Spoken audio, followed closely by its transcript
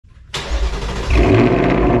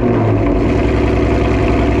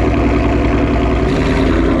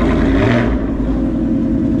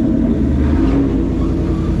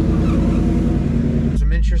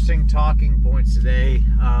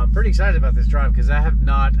excited about this drive because I have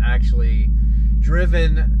not actually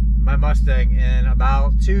driven my Mustang in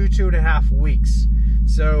about two and a half weeks.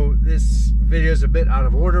 So this video is a bit out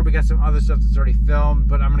of order. We got some other stuff that's already filmed,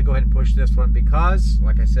 but I'm going to go ahead and push this one because,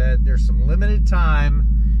 like I said, there's some limited time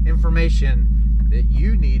information that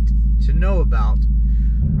you need to know about.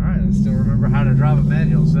 All right, I still remember how to drive a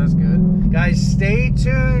manual, so that's good. Guys, stay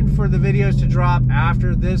tuned for the videos to drop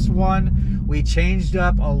after this one. We changed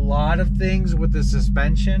up a lot of things with the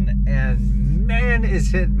suspension, and man,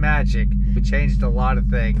 is it magic. We changed a lot of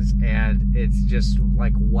things, and it's just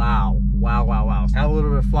like, wow. Have a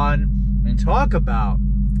little bit of fun and talk about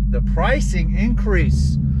the pricing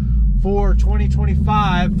increase for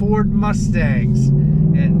 2025 Ford Mustangs.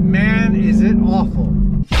 And man, is it awful.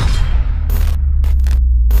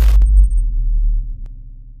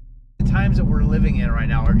 The times that we're living in right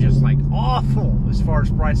now are just like awful as far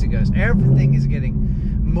as pricing goes. Everything is getting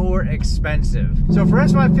more expensive. So for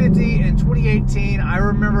S550 in 2018, I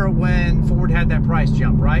remember when Ford had that price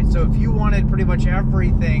jump, right? So if you wanted pretty much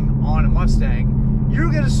everything on a Mustang, you're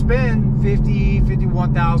going to spend $50,000,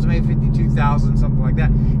 $51,000, maybe $52,000, something like that.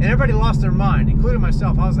 And everybody lost their mind, including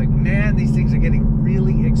myself. I was like, man, these things are getting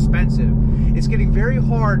really expensive. It's getting very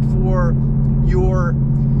hard for your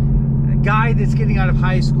guy that's getting out of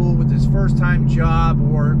high school with his first time job,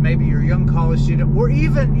 or maybe you're a young college student, or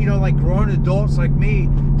even, you know, like grown adults like me,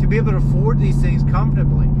 to be able to afford these things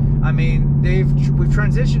comfortably. I mean, we've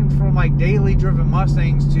transitioned from like daily driven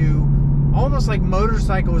Mustangs to almost like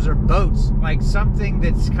motorcycles or boats, like something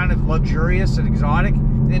that's kind of luxurious and exotic.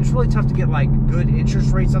 And it's really tough to get like good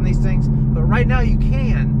interest rates on these things, but right now you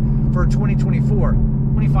can for 2024.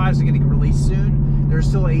 25s are getting released soon. There's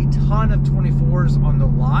still a ton of 24s on the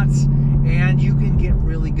lots, and you can get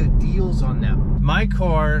really good deals on them. My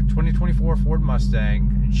car, 2024 Ford Mustang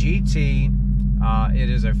GT, it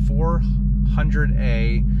is a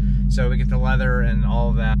 400A, so we get the leather and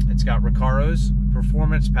all of that. It's got Recaro's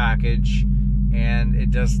performance package, and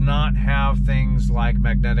it does not have things like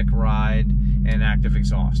magnetic ride and active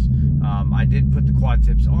exhaust. I did put the quad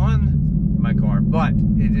tips on my car, but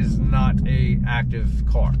it is not a active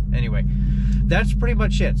car. Anyway, that's pretty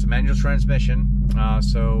much it. It's a manual transmission,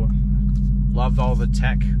 so loved all the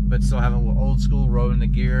tech, but still having a little old school row in the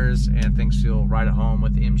gears, and things feel right at home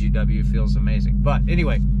with the MGW. Feels amazing. But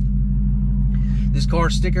anyway, this car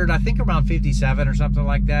stickered, I think around 57 or something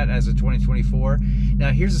like that as a 2024.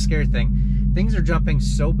 Now here's the scary thing. Things are jumping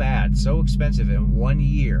so bad, so expensive in 1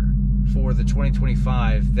 year for the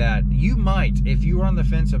 2025 that you might, if you were on the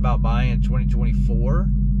fence about buying a 2024,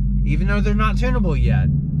 even though they're not tunable yet,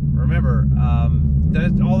 remember,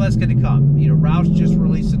 all that's going to come. You know, Roush just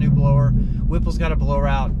released a new blower. Whipple's got a blower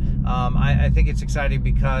out. I think it's exciting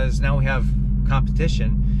because now we have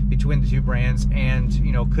competition between the two brands, and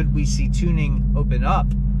you know, could we see tuning open up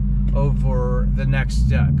over the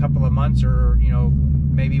next couple of months, or you know,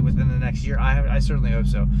 maybe within the next year? I certainly hope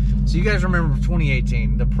so. So you guys remember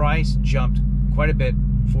 2018, the price jumped quite a bit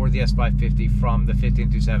for the S550 from the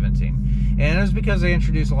 15 to 17, and it was because they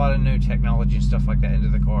introduced a lot of new technology and stuff like that into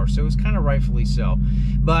the car, so it was kind of rightfully so.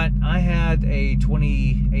 But I had a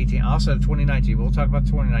 2018, also a 2019, we'll talk about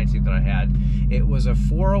 2019 that I had. It was a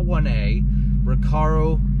 401A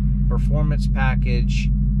Recaro performance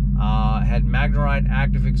package, had Magnaride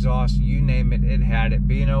active exhaust, you name it, it had it,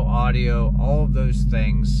 B&O audio, all of those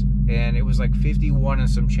things, and it was like 51 and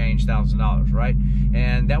some change $1,000, right?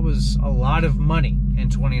 And that was a lot of money in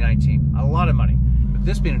 2019, a lot of money. But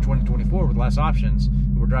this being in 2024 with less options,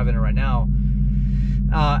 we're driving it right now,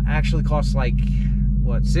 actually costs like,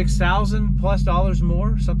 what, $6,000 plus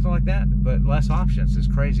more, something like that, but less options. It's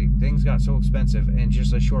crazy. Things got so expensive in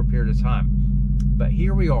just a short period of time. But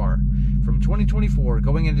here we are, from 2024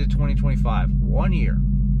 going into 2025, 1 year,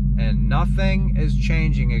 and nothing is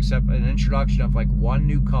changing except an introduction of like one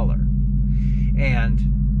new color. And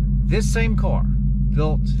this same car,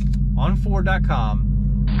 built on Ford.com,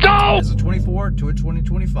 as a 24 to a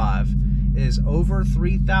 2025, is over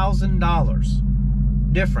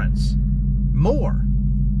 $3,000 difference more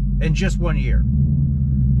in just 1 year.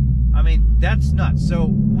 I mean, that's nuts.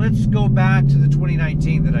 So let's go back to the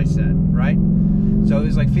 2019 that I said, right? So it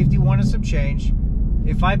was like 51 and some change.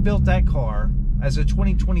 If I built that car as a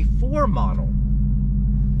 2024 model,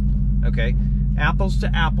 okay, apples to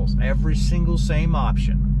apples, every single same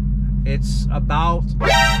option, it's about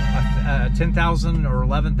a $10,000 or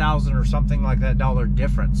 $11,000 or something like that dollar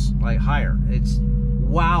difference, like higher. It's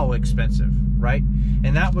wow expensive, right?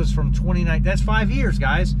 And that was from 29. That's 5 years,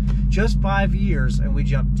 guys, just 5 years, and we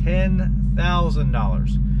jumped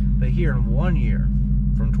 $10,000. But here in 1 year,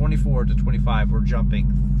 from 24 to 25, we're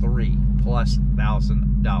jumping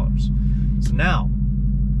 $3,000+. So now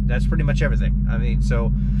That's pretty much everything. I mean,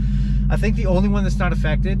 so I think the only one that's not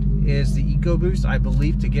affected is the EcoBoost. I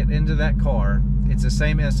believe to get into that car, it's the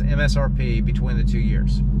same as MSRP between the 2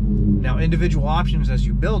 years. Now, individual options as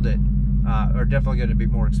you build it are definitely going to be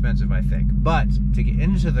more expensive, I think. But to get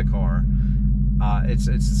into the car, it's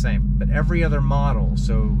the same. But every other model,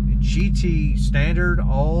 so GT standard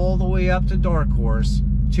all the way up to Dark Horse,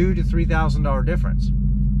 $2,000 to $3,000 difference.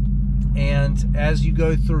 And as you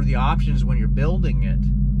go through the options when you're building it,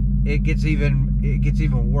 it gets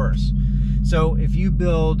even worse. So if you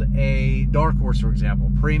build a Dark Horse, for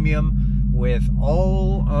example, premium with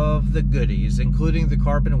all of the goodies, including the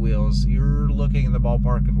carbon wheels, you're looking in the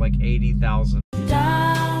ballpark of like $80,000.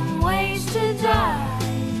 Dumb ways to die.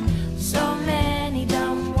 So many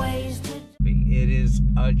dumb ways to die. It is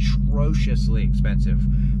atrociously expensive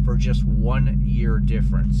for just 1 year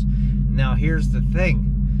difference. Now here's the thing.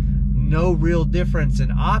 No real difference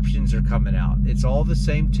in options are coming out. It's all the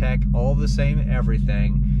same tech, all the same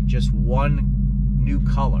everything, just one new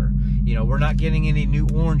color. You know, we're not getting any new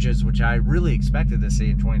oranges, which I really expected to see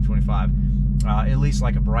in 2025. At least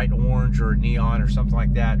like a bright orange or a neon or something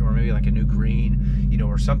like that, or maybe like a new green, you know,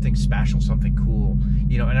 or something special, something cool,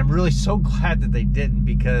 you know. And I'm really so glad that they didn't,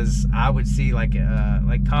 because I would see like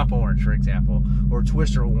Top Orange, for example, or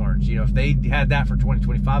Twister Orange. You know, if they had that for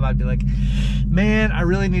 2025, I'd be like, man, I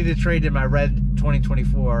really need to trade in my red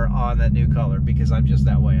 2024 on that new color, because I'm just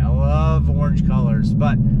that way. I love orange colors,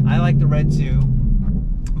 but I like the red too.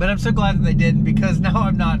 But I'm so glad that they didn't, because now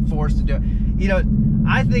I'm not forced to do it. You know,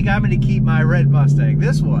 I think I'm going to keep my red Mustang,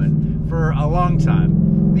 this one, for a long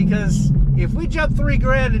time. Because if we jump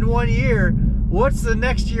 $3,000 in 1 year, what's the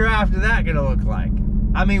next year after that going to look like?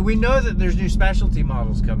 I mean, we know that there's new specialty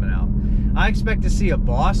models coming out. I expect to see a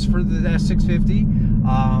Boss for the S650.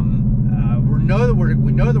 We know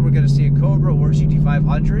that we're going to see a Cobra or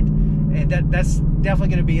GT500, and that's definitely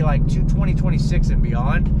going to be like 2026 and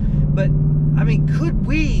beyond. But I mean, could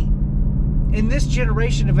we, in this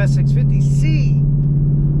generation of S650, see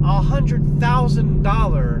a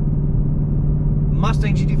 $100,000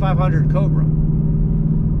 Mustang GT500 Cobra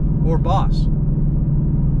or Boss?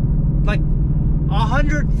 Like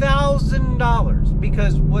 $100,000,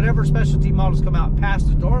 because whatever specialty models come out past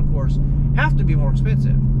the Dark Horse have to be more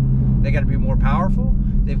expensive. They got to be more powerful.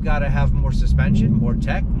 They've got to have more suspension, more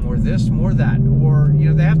tech, more this, more that, or you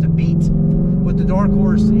know, they have to beat what the Dark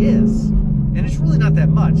Horse is. And it's really not that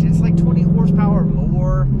much. It's like 20 horsepower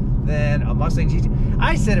more than a Mustang GT.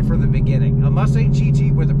 I said it from the beginning. A Mustang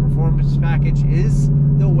GT with a performance package is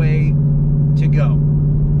the way to go,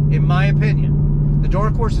 in my opinion. The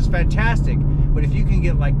Dark Horse is fantastic, but if you can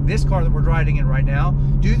get like this car that we're riding in right now,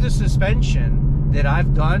 do the suspension that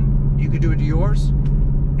I've done, you could do it to yours,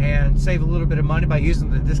 and save a little bit of money by using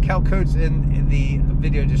the discount codes in the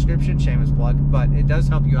video description. Shameless plug, but it does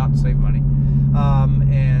help you out to save money.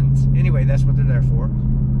 And anyway, that's what they're there for.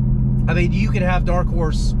 I mean, you could have Dark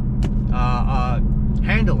Horse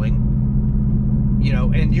handling, you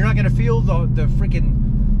know, and you're not going to feel the freaking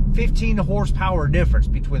 15 horsepower difference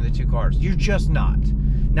between the two cars. You're just not.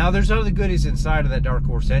 Now, there's other goodies inside of that Dark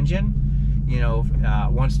Horse engine. You know,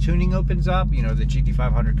 once tuning opens up, you know, the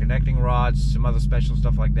GT500 connecting rods, some other special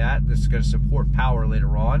stuff like that, this is going to support power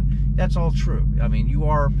later on. That's all true. I mean, you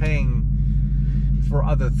are paying for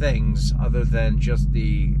other things other than just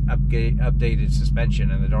the updated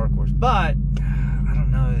suspension in the Dark Horse. But I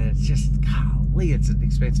don't know, it's just, golly, it's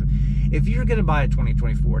expensive. If you're going to buy a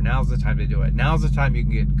 2024, now's the time to do it. Now's the time you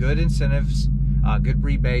can get good incentives, good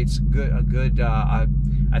rebates,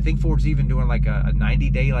 I think Ford's even doing like a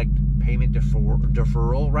 90-day like payment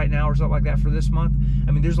deferral right now or something like that for this month.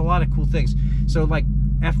 I mean, there's a lot of cool things. So like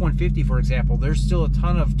F-150, for example, there's still a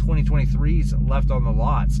ton of 2023s left on the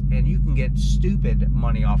lots, and you can get stupid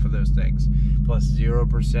money off of those things. Plus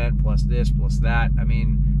 0%, plus this, plus that. I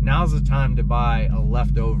mean, now's the time to buy a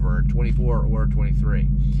leftover 24 or 23.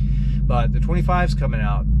 But the 25's coming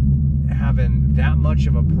out, having that much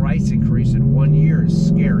of a price increase in 1 year is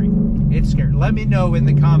scary. It's scary. Let me know in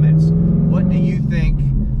the comments, what do you think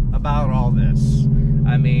about all this?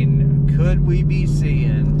 I mean, could we be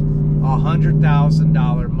seeing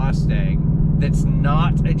 $100,000 Mustang that's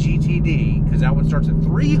not a GTD, because that one starts at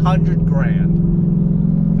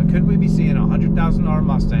 $300,000, but could we be seeing a $100,000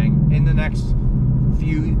 Mustang in the next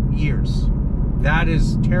few years? That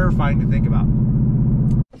is terrifying to think about.